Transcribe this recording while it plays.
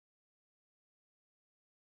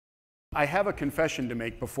I have a confession to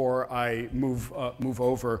make before I move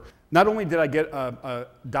over. Not only did I get a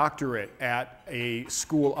doctorate at a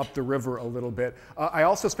school up the river a little bit, I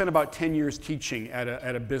also spent about 10 years teaching at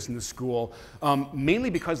a business school, mainly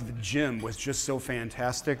because the gym was just so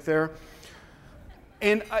fantastic there.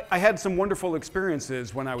 And I had some wonderful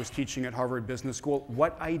experiences when I was teaching at Harvard Business School.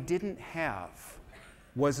 What I didn't have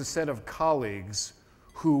was a set of colleagues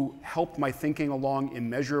who helped my thinking along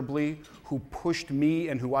immeasurably, who pushed me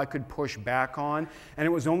and who I could push back on. And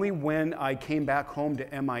it was only when I came back home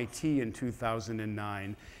to MIT in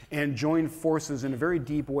 2009 and joined forces in a very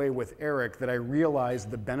deep way with Erik that I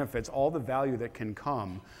realized the benefits, all the value that can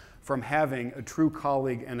come from having a true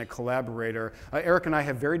colleague and a collaborator. Erik and I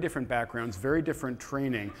have very different backgrounds, very different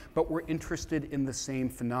training, but we're interested in the same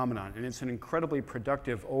phenomenon, and it's an incredibly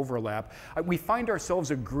productive overlap. We find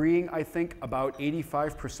ourselves agreeing, I think, about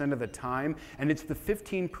 85% of the time, and it's the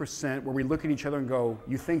 15% where we look at each other and go,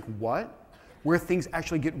 "You think what?" Where things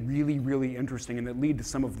actually get really, really interesting and that lead to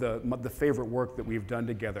some of the favorite work that we've done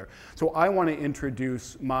together. So I want to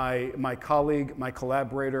introduce my colleague, my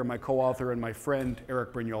collaborator, my co-author, and my friend,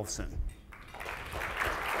 Erik Brynjolfsson.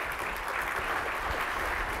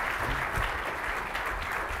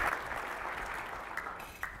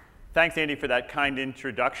 Thanks, Andy, for that kind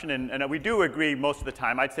introduction. And we do agree most of the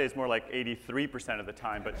time. I'd say it's more like 83% of the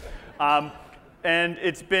time. And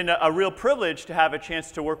it's been a real privilege to have a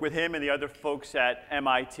chance to work with him and the other folks at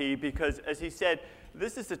MIT because, as he said,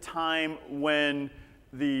 this is a time when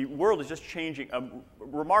the world is just changing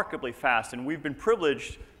remarkably fast. And we've been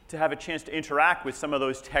privileged to have a chance to interact with some of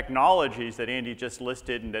those technologies that Andy just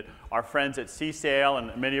listed and that our friends at CSAIL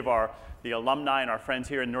and many of the alumni and our friends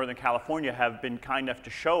here in Northern California have been kind enough to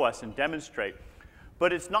show us and demonstrate.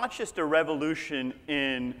 But it's not just a revolution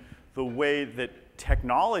in the way that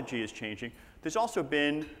technology is changing. There's also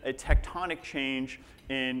been a tectonic change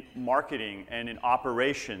in marketing and in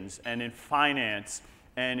operations and in finance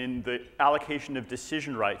and in the allocation of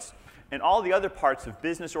decision rights and all the other parts of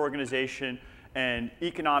business organization and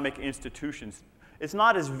economic institutions. It's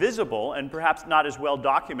not as visible and perhaps not as well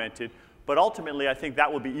documented, but ultimately I think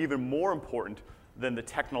that will be even more important than the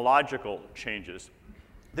technological changes.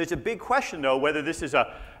 There's a big question, though, whether this is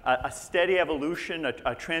a steady evolution,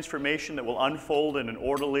 a transformation that will unfold in an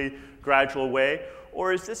orderly, gradual way,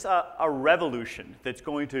 or is this a revolution that's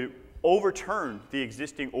going to overturn the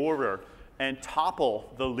existing order and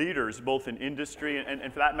topple the leaders, both in industry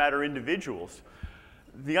and for that matter, individuals?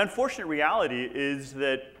 The unfortunate reality is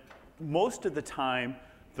that most of the time,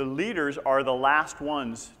 the leaders are the last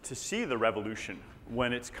ones to see the revolution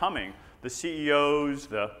when it's coming. The CEOs,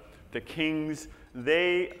 the kings,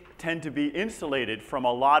 they tend to be insulated from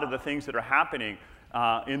a lot of the things that are happening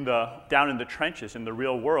down in the trenches in the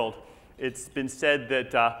real world. It's been said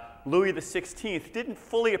that Louis XVI didn't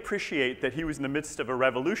fully appreciate that he was in the midst of a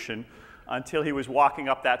revolution until he was walking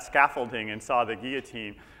up that scaffolding and saw the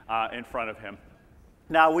guillotine in front of him.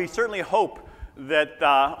 Now, we certainly hope that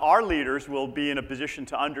our leaders will be in a position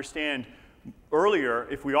to understand earlier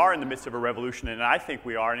if we are in the midst of a revolution, and I think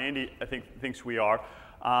we are, and Andy I think thinks we are,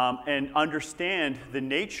 and understand the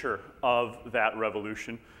nature of that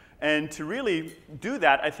revolution. And to really do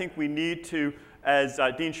that, I think we need to, as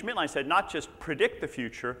Dean Schmidtlein said, not just predict the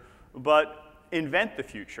future, but invent the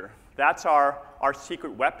future. That's our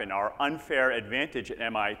secret weapon, our unfair advantage at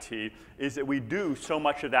MIT, is that we do so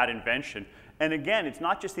much of that invention. And again, it's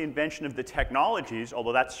not just the invention of the technologies,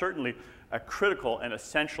 although that's certainly a critical and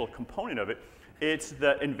essential component of it. It's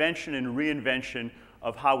the invention and reinvention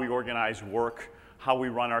of how we organize work, how we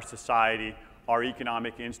run our society, our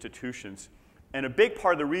economic institutions. And a big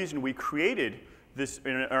part of the reason we created this,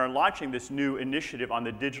 and are launching this new initiative on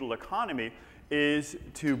the digital economy is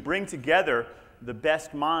to bring together the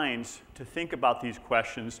best minds to think about these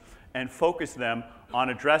questions and focus them on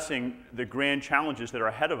addressing the grand challenges that are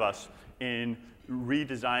ahead of us in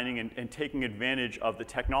redesigning and taking advantage of the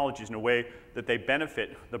technologies in a way that they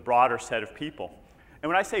benefit the broader set of people. And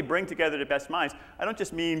when I say bring together the best minds, I don't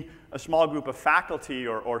just mean a small group of faculty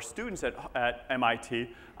or students at MIT.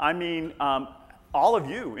 I mean all of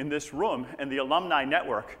you in this room and the alumni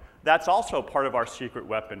network. That's also part of our secret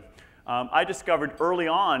weapon. I discovered early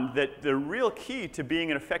on that the real key to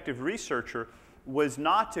being an effective researcher was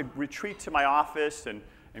not to retreat to my office and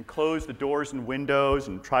close the doors and windows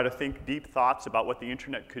and try to think deep thoughts about what the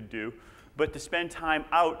internet could do, but to spend time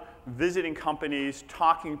out visiting companies,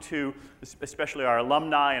 talking to especially our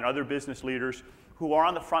alumni and other business leaders who are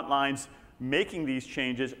on the front lines making these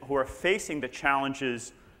changes, who are facing the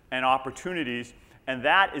challenges and opportunities, and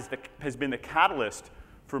that has been the catalyst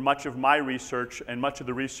for much of my research and much of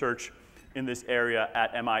the research in this area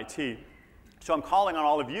at MIT. So I'm calling on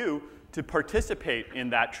all of you to participate in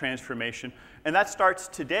that transformation. And that starts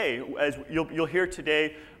today, as you'll hear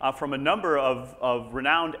today from a number of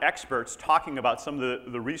renowned experts talking about some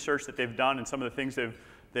of the research that they've done and some of the things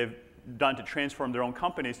they've done to transform their own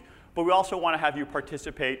companies. But we also want to have you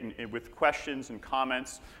participate with questions and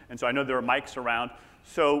comments. And so I know there are mics around.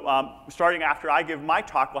 So starting after I give my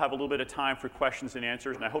talk, we'll have a little bit of time for questions and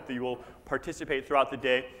answers. And I hope that you will participate throughout the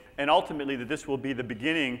day. And ultimately, that this will be the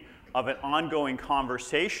beginning of an ongoing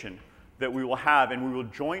conversation that we will have. And we will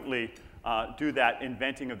jointly do that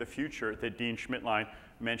inventing of the future that Dean Schmidtlein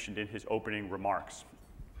mentioned in his opening remarks.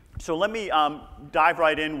 So let me dive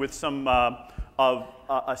right in with some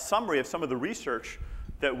a summary of some of the research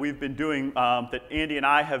that we've been doing, that Andy and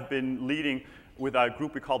I have been leading with a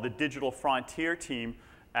group we call the Digital Frontier team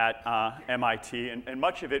at MIT. And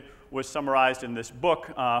much of it was summarized in this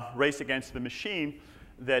book, Race Against the Machine,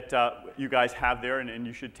 that you guys have there, and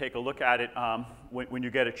you should take a look at it when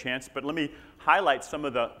you get a chance. But let me highlight some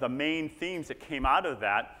of the main themes that came out of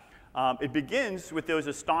that. It begins with those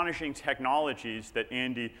astonishing technologies that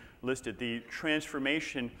Andy listed, the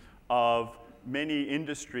transformation of many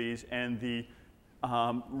industries and the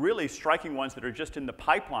really striking ones that are just in the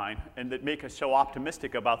pipeline and that make us so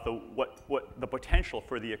optimistic about the potential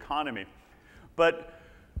for the economy. But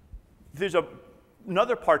there's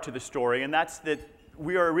another part to the story, and that's that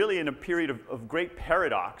we are really in a period of great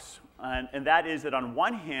paradox. And that is that on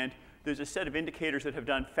one hand, there's a set of indicators that have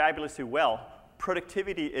done fabulously well.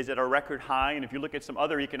 Productivity is at a record high, and if you look at some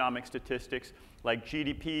other economic statistics like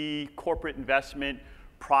GDP, corporate investment,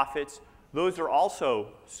 profits, those are also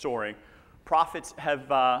soaring. Profits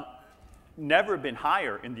have never been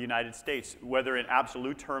higher in the United States, whether in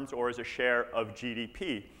absolute terms or as a share of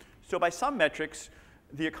GDP. So by some metrics,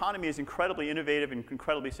 the economy is incredibly innovative and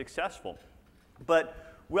incredibly successful.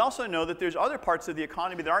 But we also know that there's other parts of the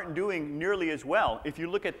economy that aren't doing nearly as well. If you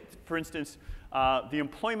look at, for instance, the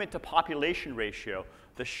employment to population ratio,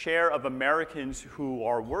 the share of Americans who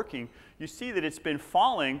are working, you see that it's been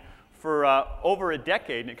falling for over a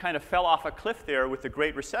decade, and it kind of fell off a cliff there with the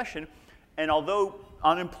Great Recession. And although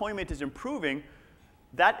unemployment is improving,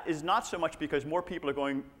 that is not so much because more people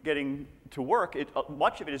are getting to work.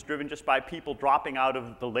 Much of it is driven just by people dropping out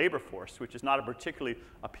of the labor force, which is not a particularly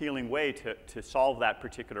appealing way to solve that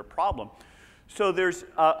particular problem. So there's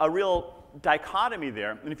a real dichotomy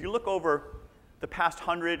there. And if you look over the past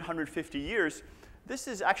 100, 150 years, this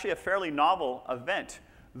is actually a fairly novel event.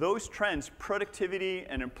 Those trends, productivity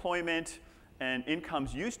and employment and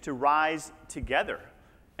incomes, used to rise together.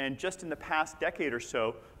 And just in the past decade or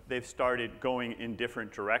so, they've started going in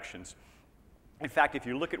different directions. In fact, if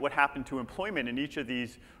you look at what happened to employment in each of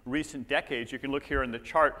these recent decades, you can look here in the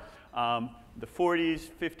chart, the 40s,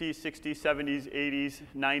 50s, 60s, 70s, 80s,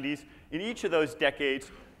 90s. In each of those decades,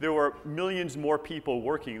 there were millions more people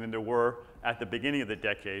working than there were at the beginning of the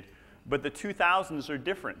decade. But the 2000s are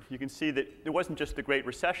different. You can see that it wasn't just the Great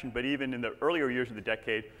Recession, but even in the earlier years of the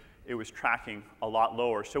decade, it was tracking a lot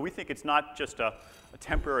lower. So we think it's not just a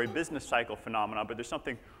temporary business cycle phenomenon, but there's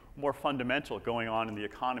something more fundamental going on in the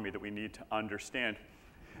economy that we need to understand.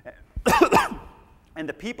 And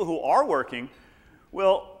the people who are working,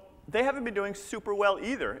 well, they haven't been doing super well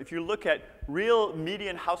either. If you look at real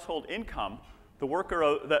median household income,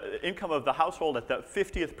 the income of the household at the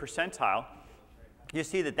 50th percentile, you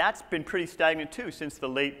see that that's been pretty stagnant too since the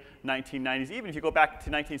late 1990s. Even if you go back to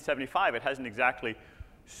 1975, it hasn't exactly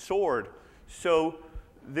soared. So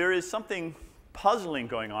there is something puzzling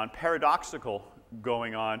going on, paradoxical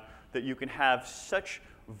going on, that you can have such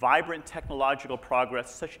vibrant technological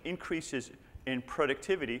progress, such increases in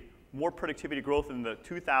productivity, more productivity growth in the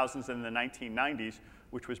 2000s than in the 1990s,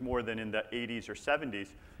 which was more than in the 80s or 70s,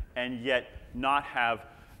 and yet not have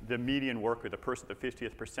the median worker, the person at the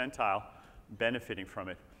 50th percentile, benefiting from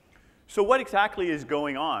it. So what exactly is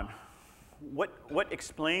going on? What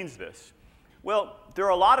explains this? Well, there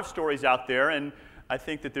are a lot of stories out there, and I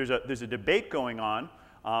think that there's a debate going on.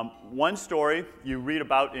 One story you read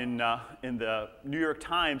about in the New York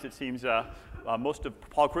Times, it seems most of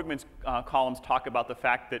Paul Krugman's columns talk about the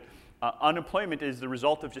fact that unemployment is the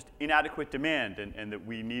result of just inadequate demand, and that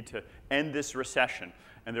we need to end this recession.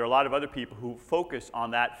 And there are a lot of other people who focus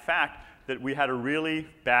on that fact that we had a really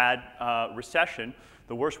bad recession,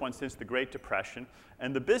 the worst one since the Great Depression.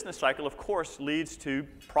 And the business cycle, of course, leads to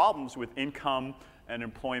problems with income and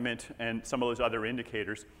employment and some of those other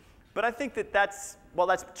indicators. But I think that that's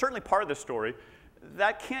certainly part of the story.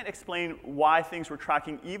 That can't explain why things were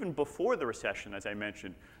tracking even before the recession, as I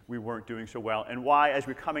mentioned, we weren't doing so well, and why, as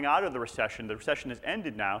we're coming out of the recession has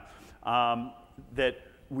ended now, that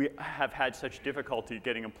we have had such difficulty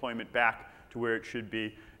getting employment back to where it should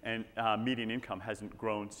be, and median income hasn't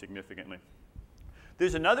grown significantly.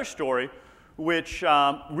 There's another story which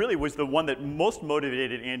really was the one that most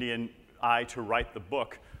motivated Andy and I to write the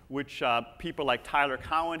book, which people like Tyler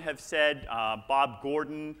Cowen have said, Bob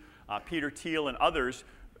Gordon, Peter Thiel, and others.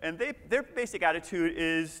 And their basic attitude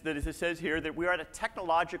is that, as it says here, that we are at a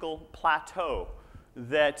technological plateau,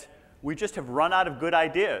 that we just have run out of good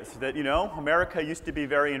ideas, that, you know, America used to be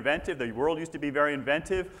very inventive, the world used to be very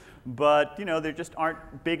inventive, but, you know, there just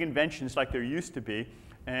aren't big inventions like there used to be.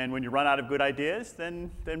 And when you run out of good ideas, then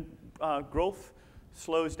growth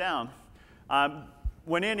slows down.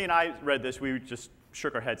 When Andy and I read this, we just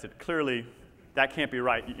shook our heads that clearly that can't be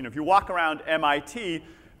right. You know, if you walk around MIT,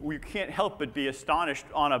 we can't help but be astonished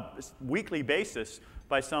on a weekly basis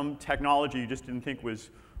by some technology you just didn't think was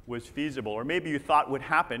feasible, or maybe you thought would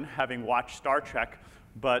happen having watched Star Trek,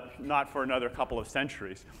 but not for another couple of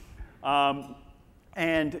centuries.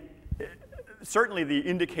 And certainly the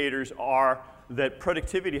indicators are that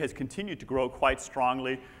productivity has continued to grow quite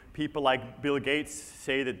strongly. People like Bill Gates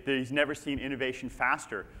say that he's never seen innovation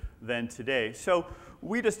faster than today. So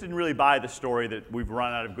we just didn't really buy the story that we've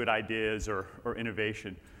run out of good ideas or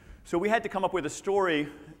innovation. So we had to come up with a story,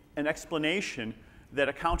 an explanation that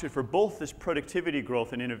accounted for both this productivity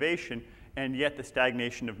growth and innovation, and yet the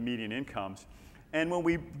stagnation of median incomes. And when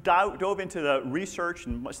we dove into the research,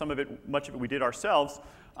 and much of it we did ourselves,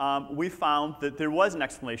 we found that there was an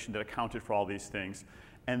explanation that accounted for all these things.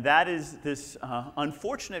 And that is this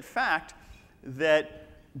unfortunate fact that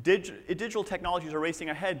digital technologies are racing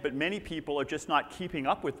ahead, but many people are just not keeping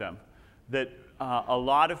up with them. That a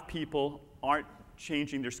lot of people aren't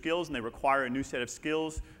changing their skills, and they require a new set of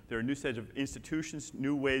skills. There are new sets of institutions,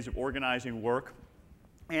 new ways of organizing work,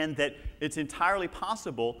 and that it's entirely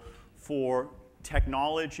possible for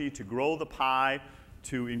technology to grow the pie,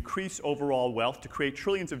 to increase overall wealth, to create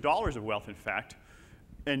trillions of dollars of wealth, in fact,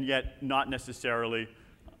 and yet not necessarily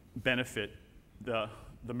benefit the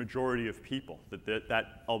majority of people. That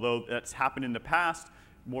although that's happened in the past,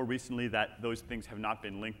 more recently those things have not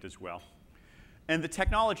been linked as well. And the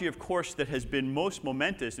technology, of course, that has been most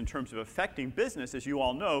momentous in terms of affecting business, as you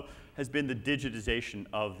all know, has been the digitization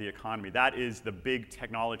of the economy. That is the big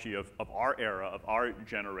technology of our era, of our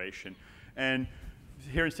generation. And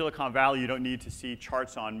here in Silicon Valley, you don't need to see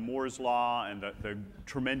charts on Moore's Law and the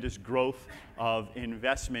tremendous growth of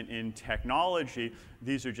investment in technology.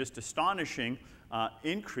 These are just astonishing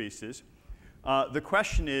increases. The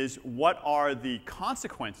question is, what are the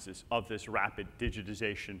consequences of this rapid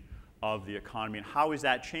digitization of the economy, and how is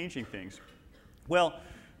that changing things? Well,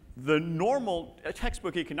 the normal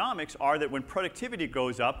textbook economics are that when productivity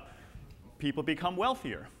goes up, people become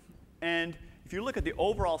wealthier. And if you look at the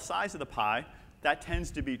overall size of the pie, that tends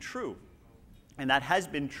to be true. And that has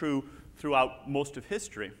been true throughout most of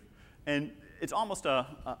history. And it's almost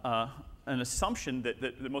an assumption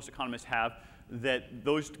that most economists have that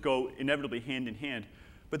those go inevitably hand in hand.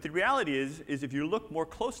 But the reality is if you look more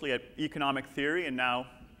closely at economic theory and now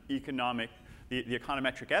the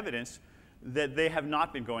econometric evidence, that they have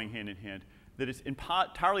not been going hand in hand, that it's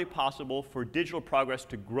entirely possible for digital progress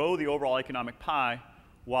to grow the overall economic pie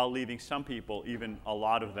while leaving some people, even a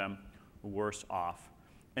lot of them, worse off.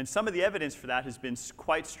 And some of the evidence for that has been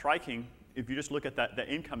quite striking if you just look at the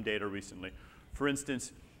income data recently. For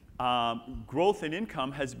instance, growth in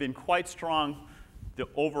income has been quite strong, the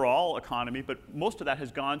overall economy, but most of that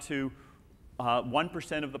has gone to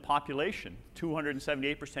 1% of the population,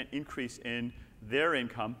 278% increase in their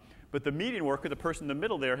income. But the median worker, the person in the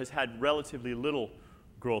middle there, has had relatively little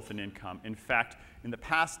growth in income. In fact, in the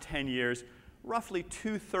past 10 years, roughly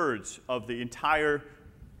 2/3 of the entire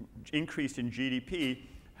increase in GDP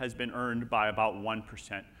has been earned by about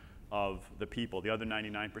 1% of the people. The other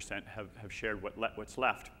 99% have shared what's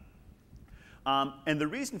left. And the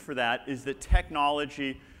reason for that is that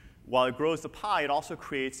technology, while it grows the pie, it also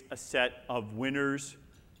creates a set of winners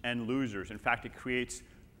and losers. In fact, it creates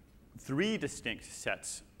 3 distinct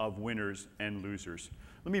sets of winners and losers.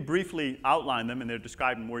 Let me briefly outline them, and they're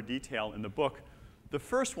described in more detail in the book. The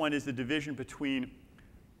first one is the division between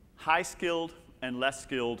high-skilled and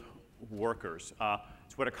less-skilled workers.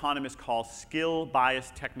 It's what economists call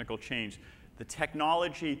skill-biased technical change. The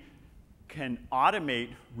technology can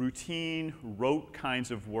automate routine, rote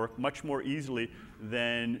kinds of work much more easily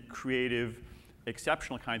than creative,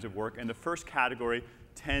 exceptional kinds of work. And the first category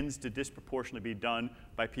tends to disproportionately be done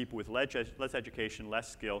by people with less education, less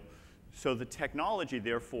skill. So the technology,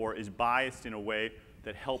 therefore, is biased in a way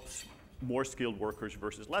that helps more skilled workers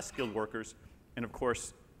versus less skilled workers. And of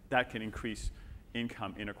course, that can increase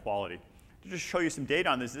income inequality. To just show you some data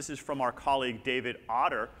on this, this is from our colleague David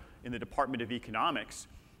Otter in the Department of Economics.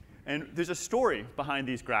 And there's a story behind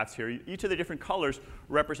these graphs here. Each of the different colors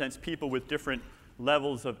represents people with different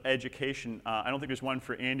levels of education. I don't think there's one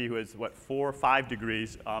for Andy who has, what, 4 or 5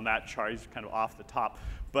 degrees on that chart. He's kind of off the top.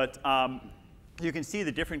 But you can see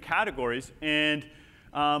the different categories. And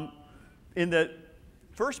in the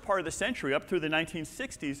first part of the century, up through the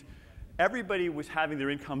 1960s, everybody was having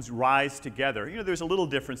their incomes rise together. You know, there's a little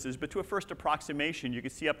differences, but to a first approximation, you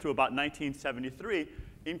can see up to about 1973,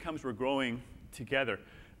 incomes were growing together.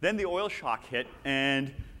 Then the oil shock hit,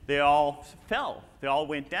 and they all fell. They all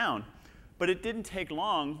went down. But it didn't take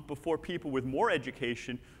long before people with more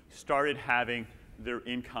education started having their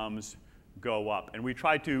incomes go up. And we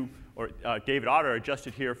tried to, or David Otter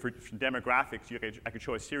adjusted here for demographics. I could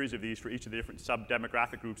show a series of these for each of the different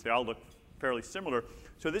sub-demographic groups. They all look fairly similar.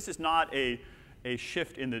 So this is not a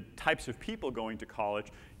shift in the types of people going to college.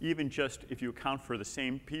 Even just if you account for the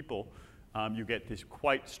same people, you get this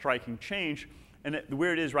quite striking change. And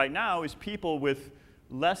where it is right now is people with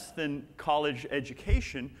less than college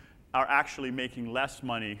education are actually making less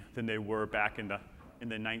money than they were back in the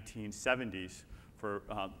 1970s for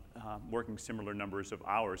working similar numbers of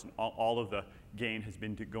hours. And all of the gain has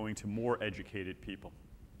been going to more educated people.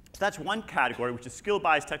 So that's one category, which is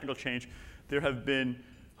skill-biased technical change. There have been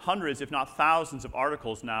hundreds, if not thousands, of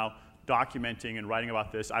articles now documenting and writing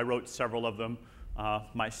about this. I wrote several of them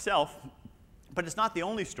myself. But it's not the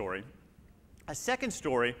only story. A second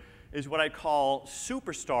story is what I call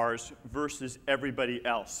superstars versus everybody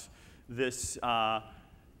else. This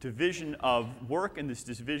division of work and this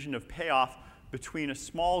division of payoff between a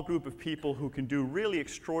small group of people who can do really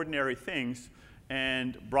extraordinary things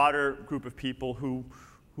and a broader group of people who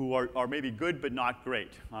are maybe good but not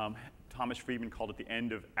great. Thomas Friedman called it the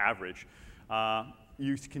end of average.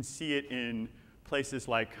 You can see it in places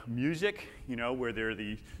like music, you know, where there are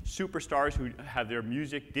the superstars who have their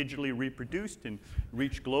music digitally reproduced and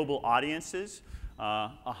reach global audiences.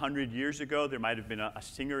 100 years ago, there might have been a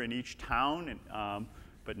singer in each town, and,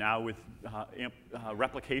 but now with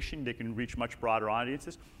replication, they can reach much broader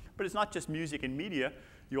audiences. But it's not just music and media.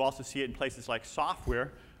 You also see it in places like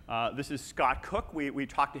software. This is Scott Cook. We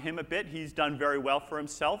talked to him a bit. He's done very well for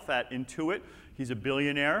himself at Intuit. He's a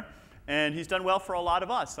billionaire. And he's done well for a lot of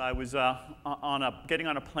us. I was getting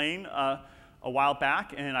on a plane a while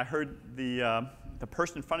back, and I heard the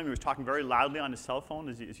person in front of me was talking very loudly on his cell phone,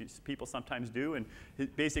 as people sometimes do. And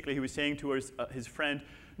basically, he was saying to his friend,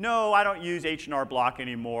 "No, I don't use H&R Block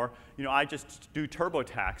anymore. You know, I just do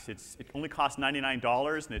TurboTax. It only costs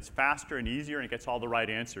 $99, and it's faster and easier, and it gets all the right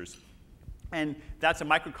answers." And that's a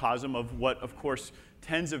microcosm of what, of course,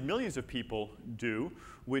 tens of millions of people do,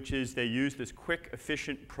 which is they use this quick,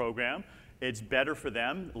 efficient program. It's better for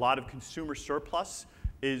them. A lot of consumer surplus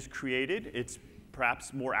is created. It's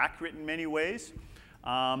perhaps more accurate in many ways.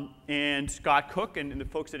 And Scott Cook and the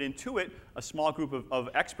folks at Intuit, a small group of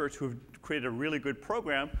experts who have created a really good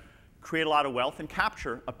program, create a lot of wealth and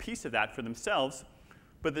capture a piece of that for themselves.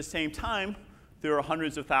 But at the same time, there are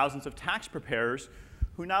hundreds of thousands of tax preparers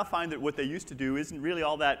who now find that what they used to do isn't really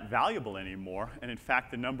all that valuable anymore. And in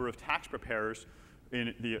fact, the number of tax preparers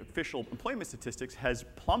in the official employment statistics has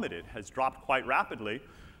plummeted, has dropped quite rapidly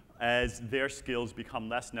as their skills become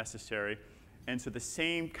less necessary. And so the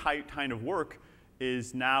same kind of work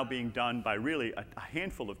is now being done by really a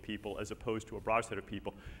handful of people as opposed to a broad set of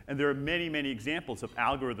people. And there are many, many examples of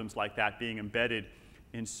algorithms like that being embedded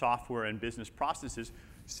in software and business processes.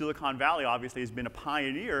 Silicon Valley obviously has been a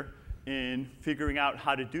pioneer in figuring out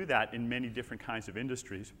how to do that in many different kinds of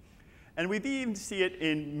industries. And we even see it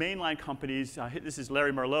in mainline companies. This is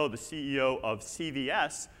Larry Merlot, the CEO of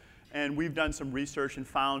CVS. And we've done some research and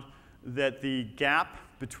found that the gap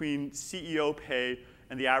between CEO pay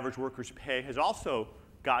and the average worker's pay has also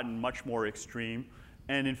gotten much more extreme.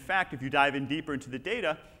 And in fact, if you dive in deeper into the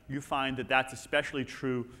data, you find that that's especially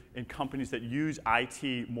true in companies that use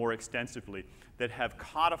IT more extensively, that have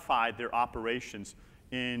codified their operations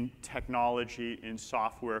in technology, in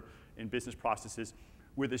software, in business processes,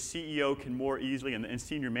 where the CEO can more easily, and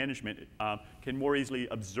senior management can more easily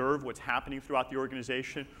observe what's happening throughout the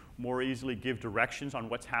organization, more easily give directions on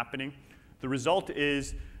what's happening. The result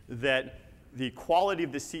is that the quality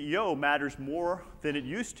of the CEO matters more than it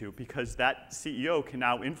used to, because that CEO can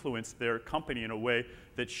now influence their company in a way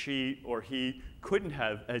that she or he couldn't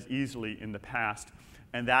have as easily in the past.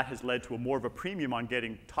 And that has led to more of a premium on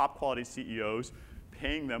getting top quality CEOs,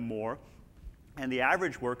 paying them more. And the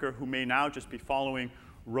average worker, who may now just be following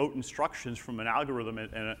rote instructions from an algorithm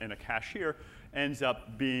and a cashier, ends up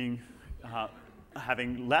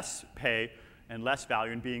having less pay and less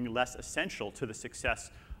value and being less essential to the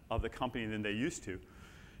success of the company than they used to.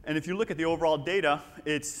 And if you look at the overall data,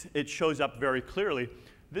 it shows up very clearly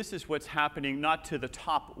this is what's happening not to the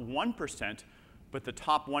top 1%, but the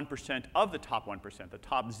top 1% of the top 1%, the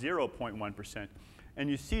top 0.1%. And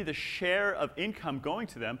you see the share of income going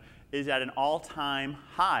to them is at an all-time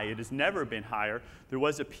high. It has never been higher. There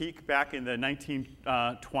was a peak back in the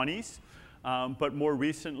 1920s, but more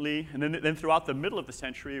recently, and then throughout the middle of the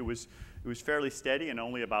century, it was fairly steady and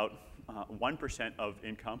only about 1% of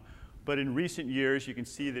income. But in recent years, you can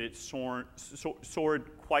see that it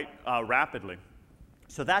soared quite rapidly.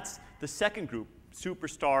 So that's the second group,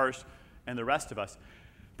 superstars and the rest of us.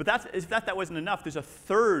 But if that wasn't enough, there's a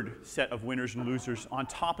third set of winners and losers on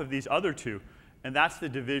top of these other two, and that's the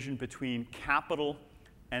division between capital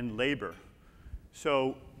and labor.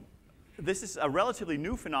 So this is a relatively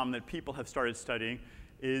new phenomenon that people have started studying,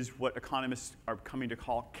 is what economists are coming to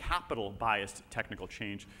call capital-biased technical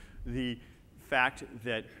change. The fact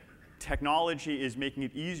that technology is making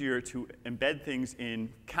it easier to embed things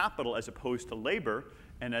in capital as opposed to labor,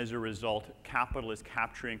 and as a result, capital is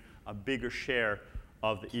capturing a bigger share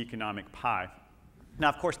of the economic pie. Now,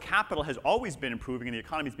 of course, capital has always been improving, and the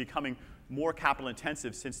economy is becoming more capital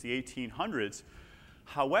intensive since the 1800s.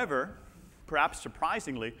 However, perhaps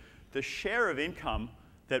surprisingly, the share of income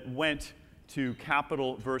that went to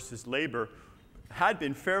capital versus labor had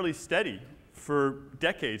been fairly steady for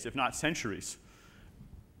decades, if not centuries,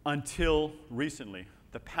 until recently.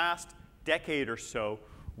 The past decade or so,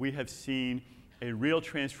 we have seen a real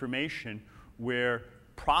transformation where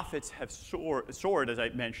profits have soared, as I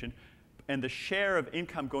mentioned, and the share of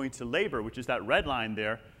income going to labor, which is that red line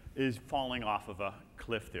there, is falling off of a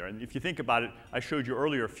cliff there. And if you think about it, I showed you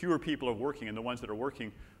earlier, fewer people are working, and the ones that are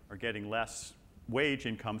working are getting less wage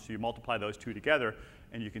income, so you multiply those two together,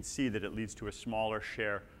 and you can see that it leads to a smaller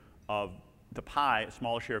share of the pie, a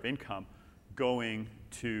smaller share of income going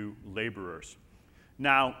to laborers.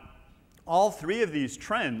 Now, all three of these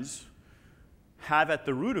trends have at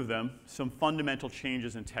the root of them some fundamental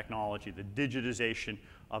changes in technology, the digitization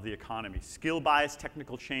of the economy. Skill-biased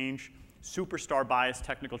technical change, superstar-biased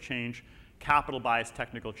technical change, capital-biased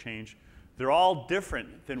technical change. They're all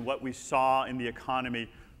different than what we saw in the economy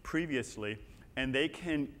previously, and they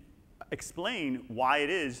can explain why it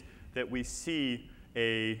is that we see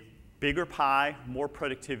a bigger pie, more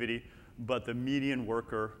productivity, but the median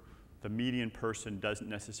worker, the median person doesn't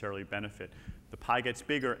necessarily benefit. The pie gets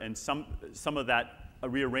bigger, and some of that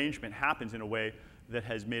rearrangement happens in a way that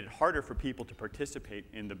has made it harder for people to participate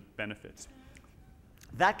in the benefits.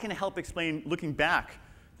 That can help explain looking back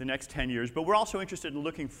the next 10 years, but we're also interested in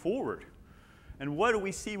looking forward. And what do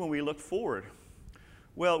we see when we look forward?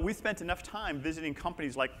 Well, we spent enough time visiting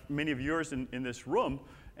companies like many of yours in this room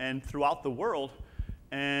and throughout the world,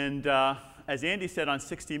 and as Andy said on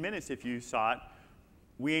 60 Minutes, if you saw it,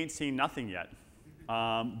 we ain't seen nothing yet.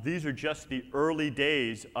 These are just the early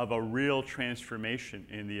days of a real transformation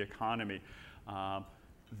in the economy.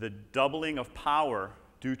 The doubling of power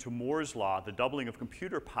due to Moore's Law, the doubling of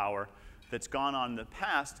computer power that's gone on in the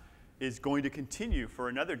past is going to continue for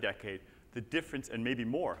another decade. The difference, and maybe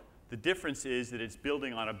more, the difference is that it's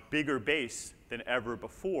building on a bigger base than ever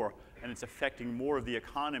before, and it's affecting more of the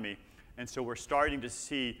economy. And so we're starting to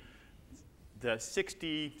see the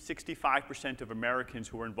 65% of Americans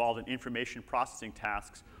who are involved in information processing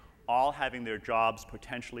tasks all having their jobs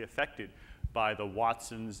potentially affected by the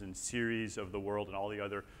Watsons and Siris of the world and all the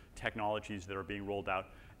other technologies that are being rolled out.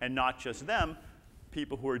 And not just them,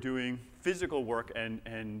 people who are doing physical work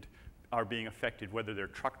and are being affected, whether they're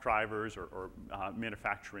truck drivers or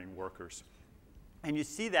manufacturing workers. And you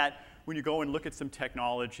see that when you go and look at some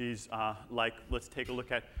technologies, like let's take a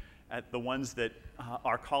look at the ones that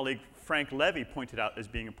our colleague Frank Levy pointed out as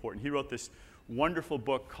being important. He wrote this wonderful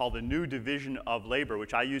book called The New Division of Labor,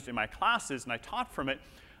 which I used in my classes and I taught from it.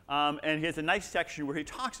 And he has a nice section where he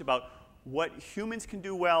talks about what humans can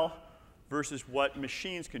do well versus what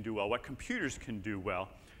machines can do well, what computers can do well.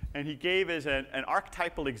 And he gave as an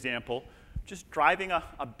archetypal example just driving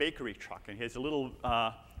a bakery truck. And he has a little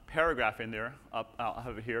paragraph in there, I'll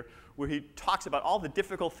have it here, where he talks about all the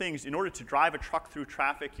difficult things. In order to drive a truck through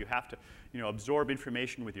traffic, you have to absorb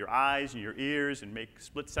information with your eyes and your ears and make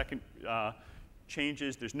split-second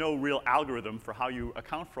changes. There's no real algorithm for how you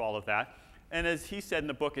account for all of that. And as he said in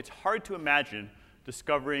the book, it's hard to imagine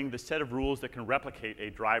discovering the set of rules that can replicate a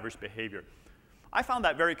driver's behavior. I found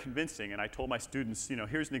that very convincing, and I told my students,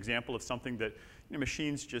 here's an example of something that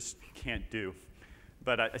machines just can't do.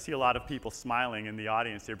 But I see a lot of people smiling in the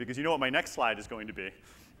audience here, because you know what my next slide is going to be.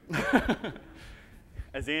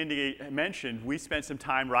 As Andy mentioned, we spent some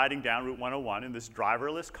time riding down Route 101 in this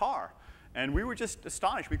driverless car. And we were just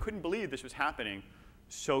astonished. We couldn't believe this was happening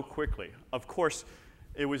so quickly. Of course,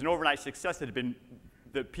 it was an overnight success that had been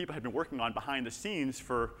that people had been working on behind the scenes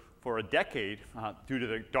for a decade due to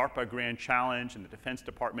the DARPA Grand Challenge and the Defense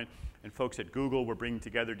Department, and folks at Google were bringing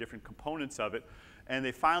together different components of it. And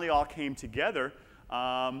they finally all came together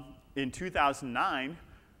in 2009.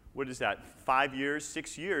 What is that, 5 years,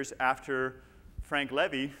 6 years after Frank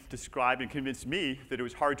Levy described and convinced me that it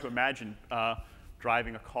was hard to imagine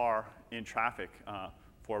driving a car in traffic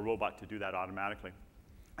for a robot to do that automatically.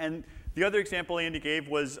 And the other example Andy gave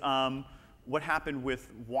was what happened with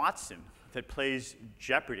Watson that plays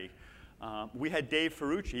Jeopardy. We had Dave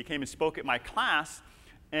Ferrucci. He came and spoke at my class,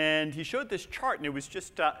 and he showed this chart, and it was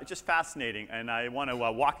just fascinating. And I want to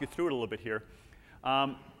walk you through it a little bit here.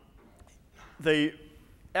 The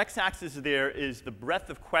x-axis there is the breadth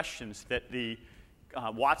of questions that the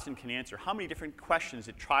Watson can answer. How many different questions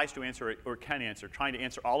it tries to answer or can answer, trying to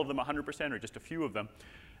answer all of them 100% or just a few of them.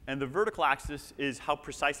 And the vertical axis is how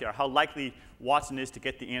precise they are, how likely Watson is to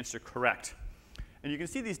get the answer correct. And you can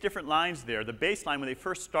see these different lines there. The baseline, when they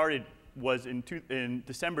first started, was in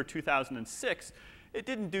December 2006. It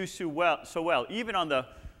didn't do so well. Even on the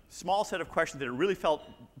small set of questions that it really felt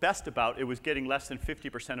best about, it was getting less than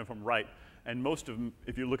 50% of them right. And most of them,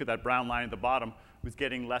 if you look at that brown line at the bottom, was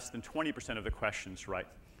getting less than 20% of the questions right.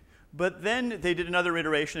 But then they did another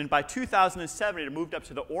iteration, and by 2007, it moved up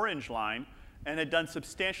to the orange line and had done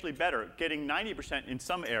substantially better, getting 90% in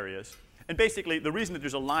some areas. And basically, the reason that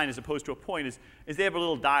there's a line as opposed to a point is they have a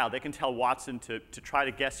little dial. They can tell Watson to try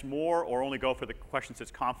to guess more or only go for the questions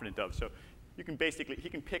it's confident of. So you can basically, he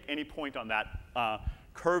can pick any point on that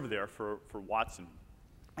curve there for Watson.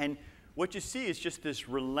 And what you see is just this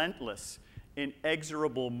relentless,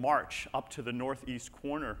 inexorable march up to the northeast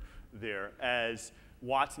corner there as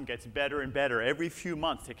Watson gets better and better. Every few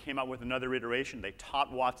months, they came out with another iteration. They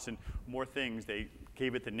taught Watson more things. They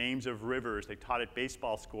gave it the names of rivers. They taught it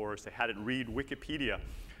baseball scores. They had it read Wikipedia.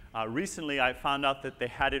 Recently, I found out that they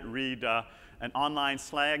had it read an online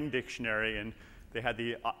slang dictionary, and they had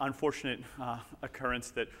the unfortunate occurrence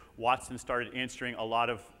that Watson started answering a lot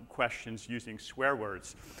of questions using swear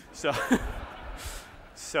words. So,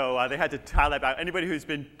 so they had to tie that back. Anybody who's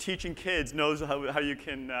been teaching kids knows how you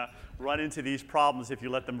can run into these problems if you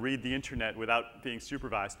let them read the internet without being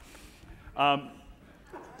supervised.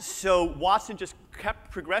 So Watson just kept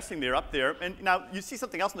progressing there, up there. And now you see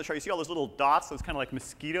something else on the chart. You see all those little dots, those kind of like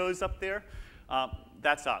mosquitoes up there?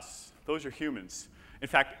 That's us. Those are humans. In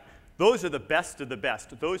fact, those are the best of the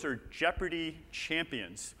best. Those are Jeopardy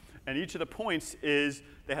champions. And each of the points is,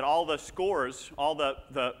 they had all the scores, all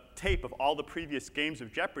the tape of all the previous games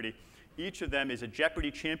of Jeopardy. Each of them is a Jeopardy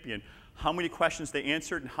champion. How many questions they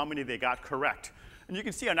answered and how many they got correct. And you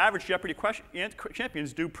can see on average, Jeopardy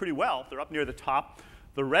champions do pretty well. They're up near the top.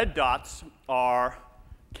 The red dots are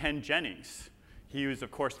Ken Jennings. He was,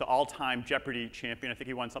 of course, the all-time Jeopardy champion. I think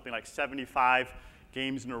he won something like 75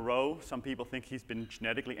 games in a row. Some people think he's been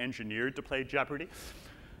genetically engineered to play Jeopardy.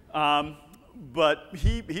 But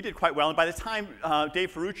he did quite well. And by the time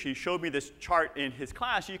Dave Ferrucci showed me this chart in his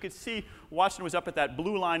class, you could see Watson was up at that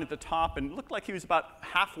blue line at the top and looked like he was about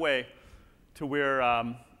halfway to where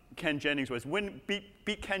Ken Jennings was.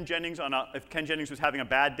 Beat Ken Jennings if Ken Jennings was having a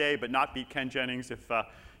bad day, but not beat Ken Jennings if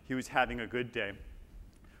he was having a good day.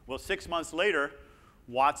 Well, 6 months later,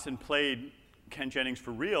 Watson played Ken Jennings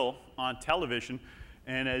for real on television.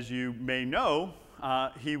 And as you may know,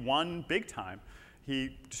 he won big time.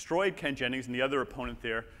 He destroyed Ken Jennings and the other opponent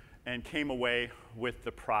there and came away with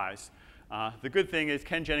the prize. The good thing is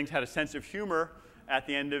Ken Jennings had a sense of humor at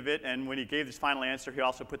the end of it, and when he gave his final answer, he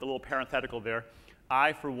also put the little parenthetical there.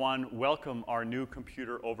 I, for one, welcome our new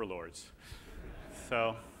computer overlords.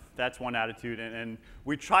 So that's one attitude. And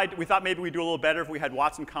we thought maybe we'd do a little better if we had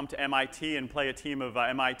Watson come to MIT and play a team of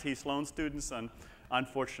MIT Sloan students. And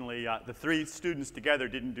unfortunately, the three students together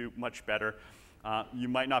didn't do much better. You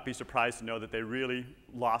might not be surprised to know that they really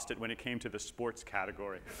lost it when it came to the sports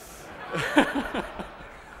category.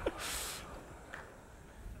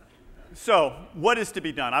 So what is to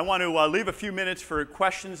be done? I want to leave a few minutes for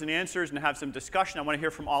questions and answers and have some discussion. I want to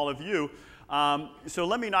hear from all of you. So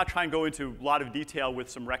let me not try and go into a lot of detail with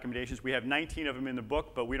some recommendations. We have 19 of them in the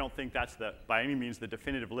book, but we don't think that's by any means the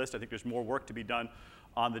definitive list. I think there's more work to be done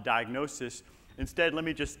on the diagnosis. Instead, let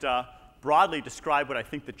me just broadly describe what I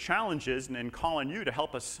think the challenge is and then call on you to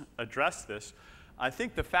help us address this. I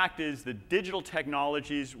think the fact is that digital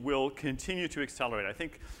technologies will continue to accelerate. I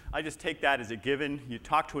think I just take that as a given. You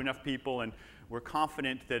talk to enough people and we're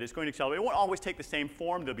confident that it's going to accelerate. It won't always take the same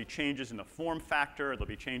form. There'll be changes in the form factor. There'll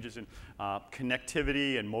be changes in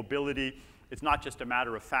connectivity and mobility. It's not just a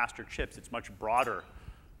matter of faster chips. It's much broader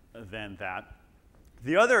than that.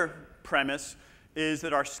 The other premise is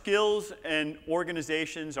that our skills and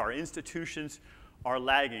organizations, our institutions, are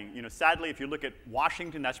lagging. You know, sadly, if you look at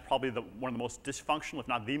Washington, that's probably one of the most dysfunctional, if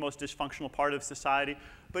not the most dysfunctional part of society.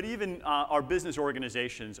 But even our business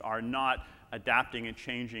organizations are not adapting and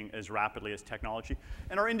changing as rapidly as technology.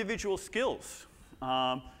 And our individual skills.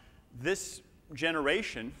 This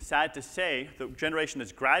generation, sad to say, the generation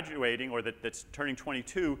that's graduating or that's turning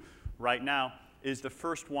 22 right now is the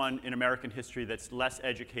first one in American history that's less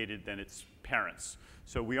educated than its parents.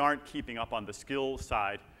 So we aren't keeping up on the skill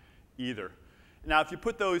side either. Now, if you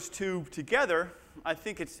put those two together, I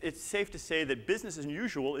think it's safe to say that business as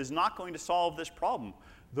usual is not going to solve this problem.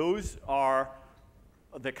 Those are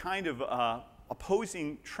the kind of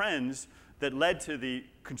opposing trends that led to the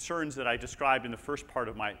concerns that I described in the first part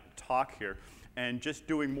of my talk here. And just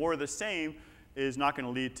doing more of the same is not going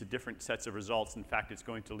to lead to different sets of results. In fact, it's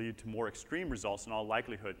going to lead to more extreme results in all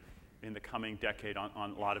likelihood in the coming decade on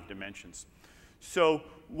a lot of dimensions. So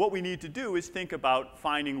what we need to do is think about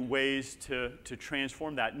finding ways to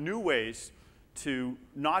transform that, new ways to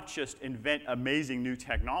not just invent amazing new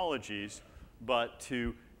technologies, but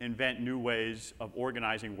to invent new ways of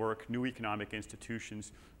organizing work, new economic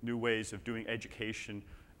institutions, new ways of doing education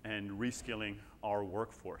and reskilling our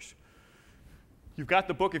workforce. You've got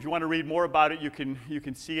the book. If you want to read more about it, you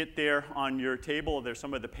can see it there on your table. There's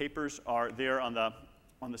some of the papers are there on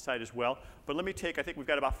the site as well. But let me take, I think we've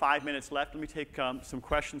got about 5 minutes left. Let me take some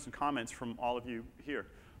questions and comments from all of you here.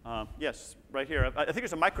 Yes, right here. I think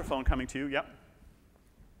there's a microphone coming to you. Yep.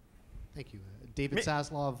 Thank you. David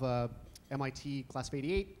Saslov, MIT, class of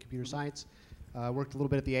 '88, computer science. Worked a little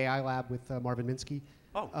bit at the AI lab with Marvin Minsky.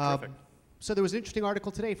 Oh, perfect. So there was an interesting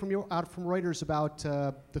article today out from Reuters about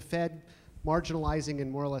the Fed marginalizing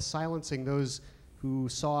and more or less silencing those who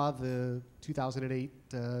saw the 2008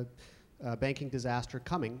 banking disaster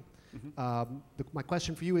coming. Mm-hmm. My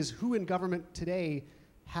question for you is, who in government today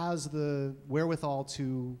has the wherewithal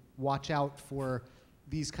to watch out for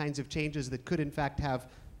these kinds of changes that could in fact have,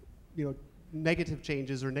 negative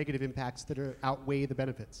changes or negative impacts that outweigh the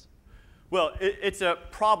benefits? Well, it's a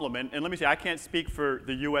problem, and let me say, I can't speak for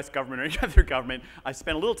the US government or any other government. I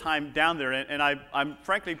spent a little time down there, and I'm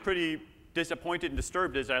frankly pretty disappointed and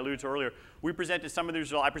disturbed, as I alluded to earlier. We presented some of the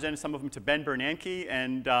results. I presented some of them to Ben Bernanke,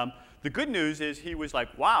 and the good news is he was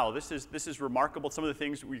like, "Wow, this is remarkable." Some of the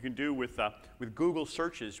things we can do with Google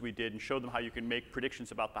searches we did, and showed them how you can make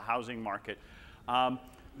predictions about the housing market.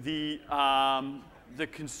 The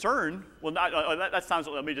concern, well, that sounds.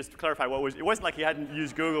 Let me just clarify what was. It wasn't like he hadn't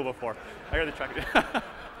used Google before. I got to check it.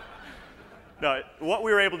 No, what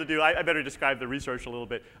we were able to do, I better describe the research a little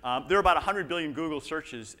bit. There are about 100 billion Google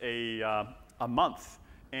searches a month.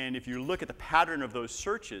 And if you look at the pattern of those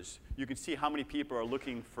searches, you can see how many people are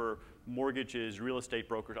looking for mortgages, real estate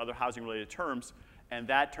brokers, other housing-related terms. And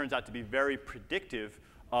that turns out to be very predictive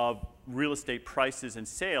of real estate prices and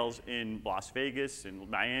sales in Las Vegas, in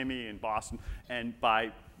Miami, in Boston. And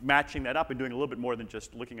by matching that up and doing a little bit more than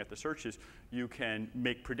just looking at the searches, you can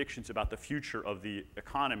make predictions about the future of the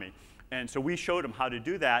economy. And so we showed him how to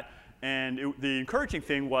do that. And the encouraging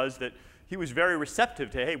thing was that he was very receptive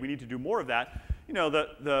to, hey, we need to do more of that.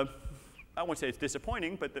 I won't say it's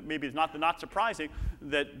disappointing, but maybe it's not surprising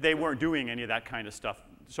that they weren't doing any of that kind of stuff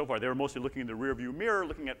so far. They were mostly looking in the rearview mirror,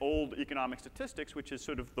 looking at old economic statistics, which is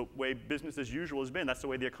sort of the way business as usual has been. That's the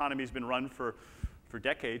way the economy has been run for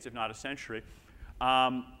decades, if not a century.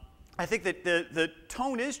 I think that the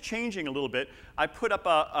tone is changing a little bit. I put up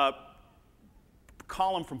a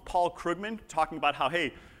column from Paul Krugman talking about how,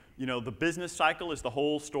 hey, the business cycle is the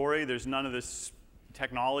whole story. There's none of this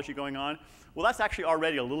technology going on. Well, that's actually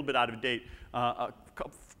already a little bit out of date. A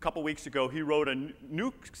couple weeks ago, he wrote a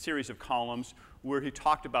new series of columns where he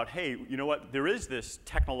talked about, hey, you know what? There is this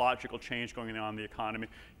technological change going on in the economy,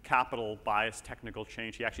 capital bias, technical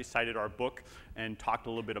change. He actually cited our book and talked a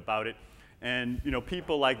little bit about it. And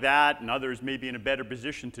people like that and others may be in a better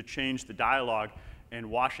position to change the dialogue in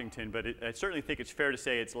Washington, but I certainly think it's fair to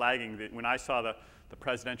say it's lagging. When I saw the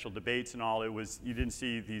presidential debates and all, you didn't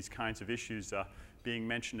see these kinds of issues being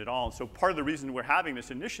mentioned at all. And so part of the reason we're having this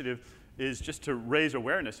initiative is just to raise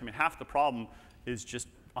awareness. I mean, half the problem is just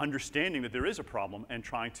understanding that there is a problem and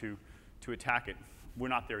trying to attack it. We're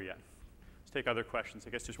not there yet. Let's take other questions. I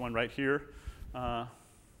guess there's one right here,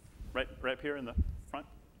 right up here in the front.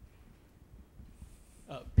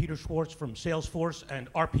 Peter Schwartz from Salesforce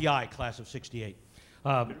and RPI, class of '68.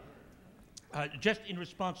 Just in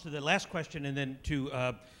response to the last question and then to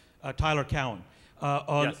Tyler Cowen,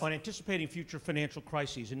 on anticipating future financial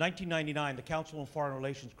crises. In 1999, the Council on Foreign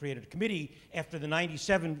Relations created a committee after the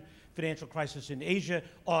 '97 financial crisis in Asia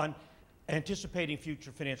on Anticipating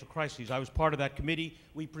Future Financial Crises. I was part of that committee.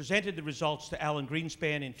 We presented the results to Alan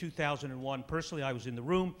Greenspan in 2001. Personally, I was in the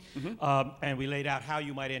room, and we laid out how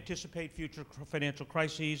you might anticipate future financial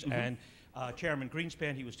crises, and Chairman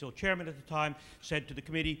Greenspan, he was still chairman at the time, said to the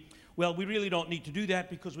committee, well, we really don't need to do that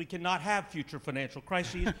because we cannot have future financial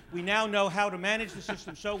crises. We now know how to manage the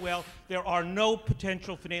system so well, there are no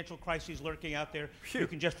potential financial crises lurking out there. Phew. You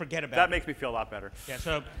can just forget about it. That makes me feel a lot better. Yeah,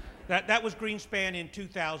 so that was Greenspan in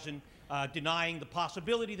 2000. Denying the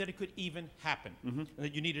possibility that it could even happen, and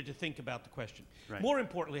that you needed to think about the question. Right. More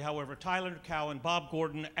importantly, however, Tyler Cowen, Bob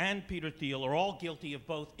Gordon, and Peter Thiel are all guilty of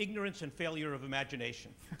both ignorance and failure of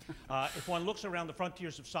imagination. If one looks around the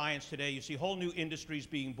frontiers of science today, you see whole new industries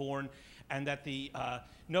being born, and that the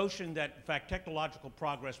notion that, in fact, technological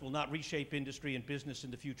progress will not reshape industry and business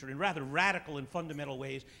in the future in rather radical and fundamental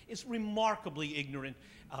ways is remarkably ignorant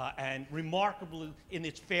and remarkable in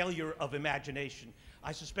its failure of imagination.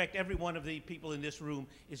 I suspect every one of the people in this room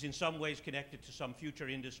is in some ways connected to some future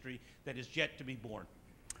industry that is yet to be born.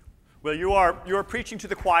 Well, you are preaching to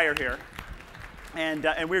the choir here, and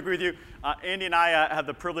we agree with you. Andy and I have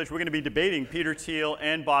the privilege, we're going to be debating Peter Thiel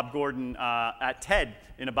and Bob Gordon at TED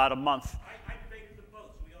in about a month. I debated them both,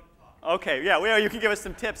 so we ought to talk. Okay, yeah, well, you can give us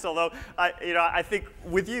some tips, although I think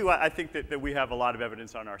with you, I think that we have a lot of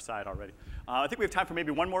evidence on our side already. I think we have time for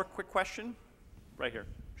maybe one more quick question. Right here,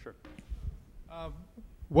 sure.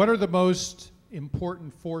 What are the most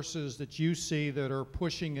important forces that you see that are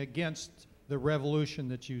pushing against the revolution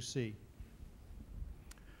that you see?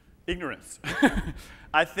 Ignorance.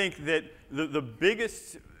 I think that the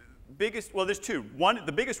biggest, well, there's two.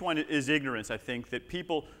 The biggest one is ignorance, I think, that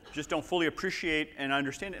people just don't fully appreciate and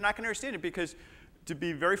understand it. And I can understand it because, to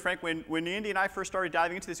be very frank, when Andy and I first started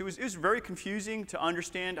diving into this, it was very confusing to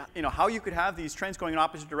understand, how you could have these trends going in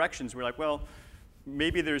opposite directions. We're like, well,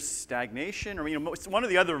 maybe there's stagnation, or one or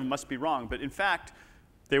the other must be wrong. But in fact,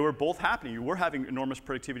 they were both happening. You were having enormous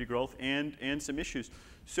productivity growth and some issues.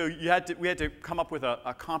 So we had to come up with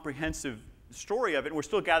a comprehensive story of it. And we're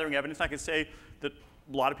still gathering evidence. I can say that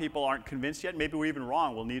a lot of people aren't convinced yet. Maybe we're even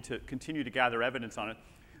wrong. We'll need to continue to gather evidence on it.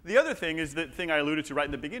 The other thing is the thing I alluded to right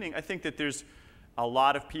in the beginning. I think that there's a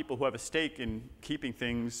lot of people who have a stake in keeping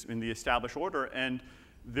things in the established order. And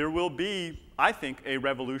there will be, I think, a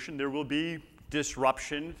revolution. There will be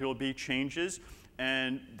disruption, there will be changes,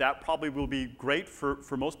 and that probably will be great for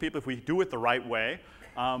most people if we do it the right way,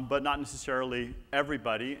 but not necessarily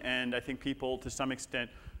everybody. And I think people, to some extent,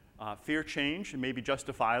 fear change, and maybe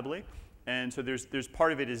justifiably. And so there's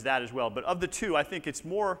part of it is that as well. But of the two, I think it's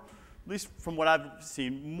more, at least from what I've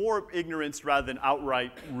seen, more ignorance rather than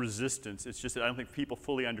outright resistance. It's just that I don't think people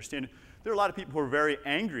fully understand it. There are a lot of people who are very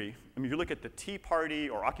angry. I mean, if you look at the Tea Party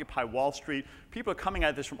or Occupy Wall Street, people are coming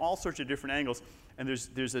at this from all sorts of different angles, and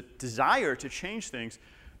there's a desire to change things.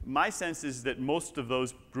 My sense is that most of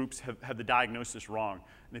those groups have the diagnosis wrong.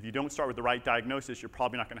 And if you don't start with the right diagnosis, you're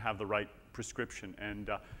probably not going to have the right prescription.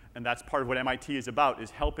 And that's part of what MIT is about,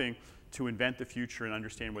 is helping to invent the future and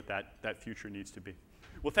understand what that future needs to be.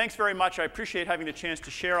 Well, thanks very much. I appreciate having the chance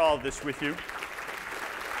to share all of this with you.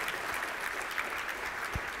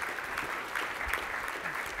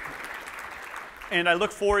 And I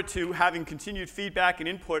look forward to having continued feedback and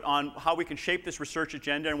input on how we can shape this research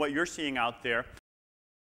agenda and what you're seeing out there.